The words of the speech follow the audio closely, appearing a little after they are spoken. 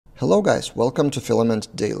Hello guys, welcome to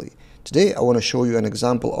Filament Daily. Today I want to show you an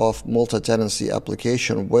example of multi-tenancy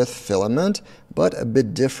application with Filament, but a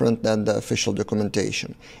bit different than the official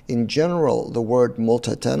documentation. In general, the word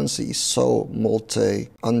multi-tenancy is so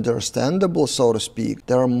multi-understandable, so to speak.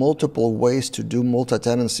 There are multiple ways to do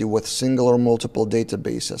multi-tenancy with single or multiple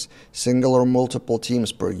databases, single or multiple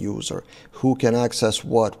teams per user, who can access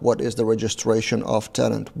what is the registration of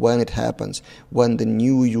tenant, when it happens, when the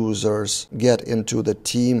new users get into the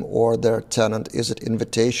team or their tenant, is it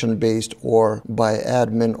invitation-based or by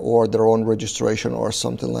admin or their own registration or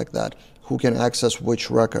something like that. Who can access which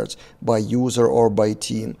records, by user or by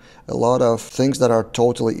team. A lot of things that are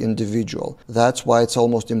totally individual. That's why it's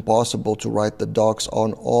almost impossible to write the docs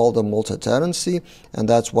on all the multi-tenancy, and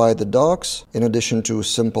that's why the docs, in addition to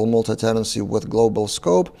simple multi-tenancy with global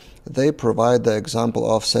scope, they provide the example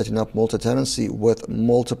of setting up multi-tenancy with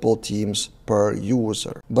multiple teams per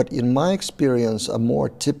user. But in my experience, a more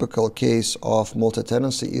typical case of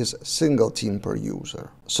multi-tenancy is single team per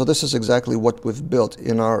user. So this is exactly what we've built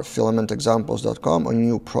in our filamentexamples.com. A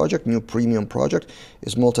new project, new premium project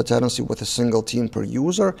is multi-tenancy with a single team per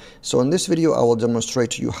user. So in this video, I will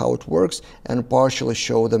demonstrate to you how it works and partially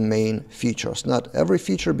show the main features. Not every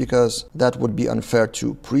feature, because that would be unfair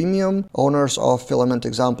to premium owners of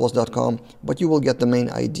filamentexamples.com, but you will get the main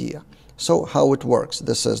idea. So how it works,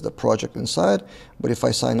 this is the project inside, but if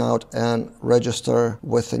I sign out and register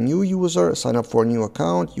with a new user, sign up for a new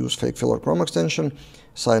account, use fake filler Chrome extension,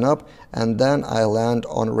 sign up, and then I land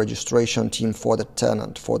on a registration team for the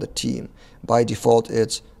tenant, for the team. By default,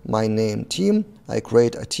 it's my name team. I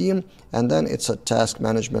create a team, and then it's a task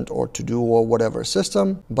management or to-do or whatever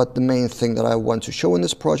system. But the main thing that I want to show in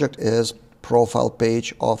this project is profile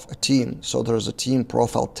page of a team. So there's a team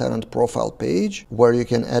profile, tenant profile page where you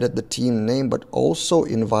can edit the team name, but also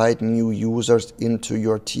invite new users into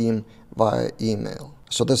your team via email.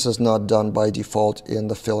 So this is not done by default in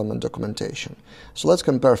the Filament documentation. So let's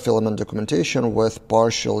compare Filament documentation with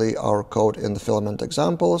partially our code in the Filament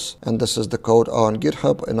examples. And this is the code on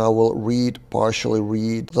GitHub, and I will partially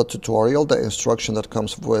read the tutorial, the instruction that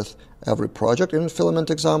comes with every project in Filament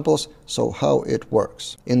examples. So how it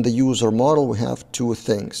works. In the user model, we have two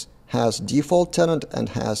things: has default tenant and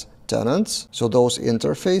has tenants. So those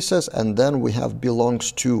interfaces, and then we have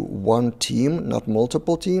belongs to one team, not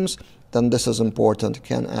multiple teams. Then this is important,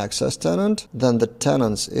 can access tenant. Then the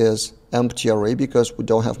tenants is empty array because we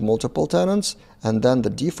don't have multiple tenants. And then the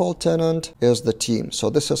default tenant is the team. So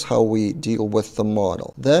this is how we deal with the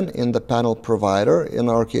model. Then in the panel provider, in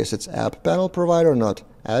our case it's app panel provider, not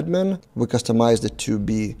admin. We customized it to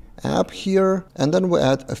be app here. And then we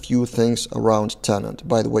add a few things around tenant.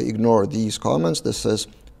 By the way, ignore these comments. This is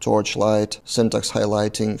torchlight syntax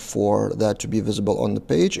highlighting for that to be visible on the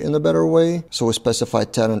page in a better way. So we specify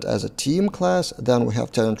tenant as a team class. Then we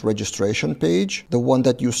have tenant registration page, the one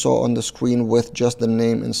that you saw on the screen with just the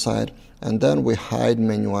name inside. And then we hide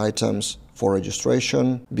menu items for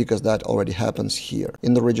registration because that already happens here.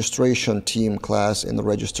 In the registration team class, in the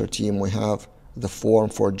register team, we have the form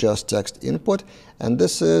for just text input, and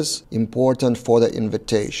this is important for the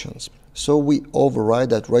invitations. So we override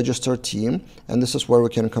that register team, and this is where we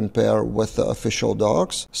can compare with the official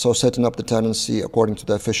docs. So setting up the tenancy according to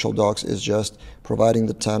the official docs is just providing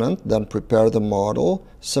the tenant, then prepare the model,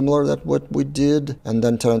 similar to what we did, and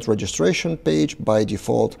then tenant registration page. By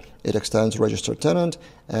default, it extends register tenant,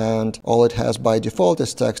 and all it has by default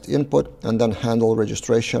is text input, and then handle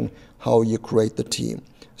registration, how you create the team.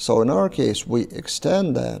 So in our case, we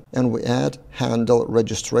extend that and we add handle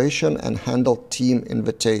registration and handle team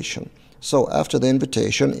invitation. So after the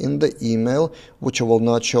invitation in the email, which I will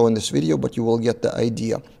not show in this video, but you will get the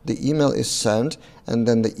idea. The email is sent, and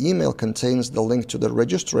then the email contains the link to the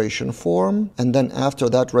registration form. And then after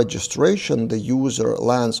that registration, the user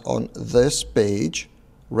lands on this page,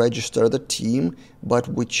 register the team, but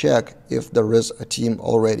we check if there is a team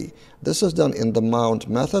already. This is done in the mount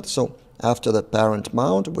method. So after the parent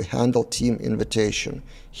mount, we handle team invitation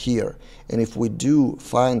here. And if we do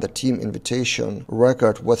find the team invitation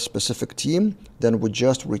record with specific team, then we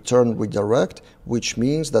just return redirect, which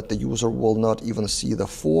means that the user will not even see the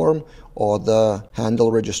form or the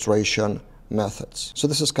handle registration methods. So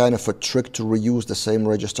this is kind of a trick to reuse the same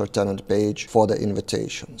register tenant page for the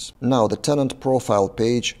invitations. Now the tenant profile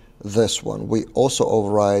page, this one, we also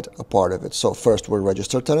override a part of it. So first we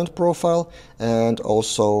register tenant profile, and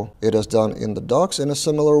also it is done in the docs in a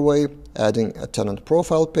similar way. Adding a tenant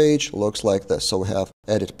profile page looks like this. So we have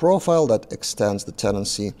edit profile that extends the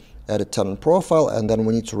tenancy, edit tenant profile, and then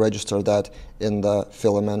we need to register that in the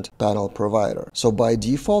Filament panel provider. So by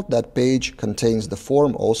default, that page contains the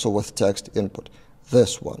form also with text input,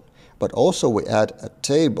 this one. but also we add a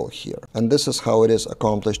table here. And this is how it is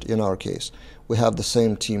accomplished in our case. We have the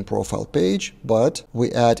same team profile page, but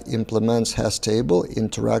we add implements has table,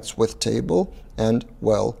 interacts with table, and,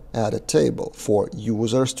 well, add a table for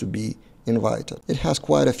users to be invited. It has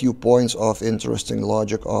quite a few points of interesting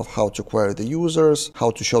logic of how to query the users,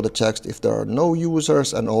 how to show the text if there are no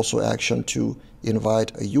users, and also action to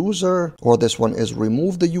invite a user, or this one is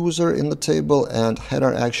remove the user in the table, and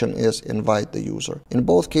header action is invite the user. In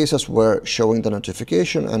both cases, we're showing the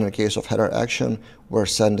notification, and in the case of header action, we're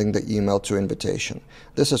sending the email to invitation.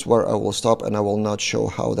 This is where I will stop, and I will not show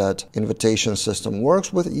how that invitation system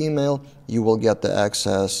works with email. You will get the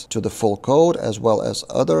access to the full code as well as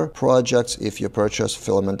other projects if you purchase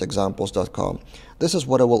filamentexamples.com. This is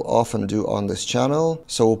what I will often do on this channel,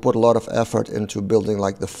 so we'll put a lot of effort into building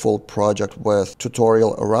like the full project with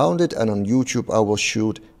tutorial around it, and on YouTube I will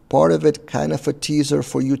shoot part of it, kind of a teaser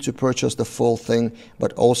for you to purchase the full thing,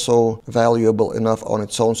 but also valuable enough on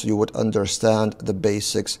its own so you would understand the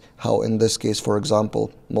basics, how in this case, for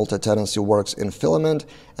example, multi-tenancy works in Filament,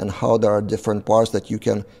 and how there are different parts that you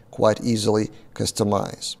can quite easily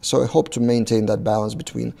customize. So I hope to maintain that balance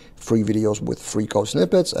between free videos with free code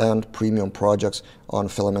snippets and premium projects on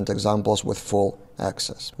Filament examples with full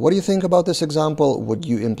access. What do you think about this example? Would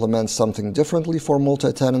you implement something differently for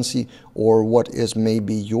multi-tenancy, or what is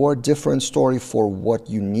maybe your different story for what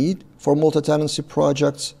you need for multi-tenancy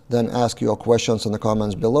projects? Then ask your questions in the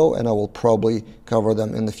comments below, and I will probably cover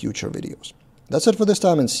them in the future videos. That's it for this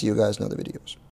time, and see you guys in other videos.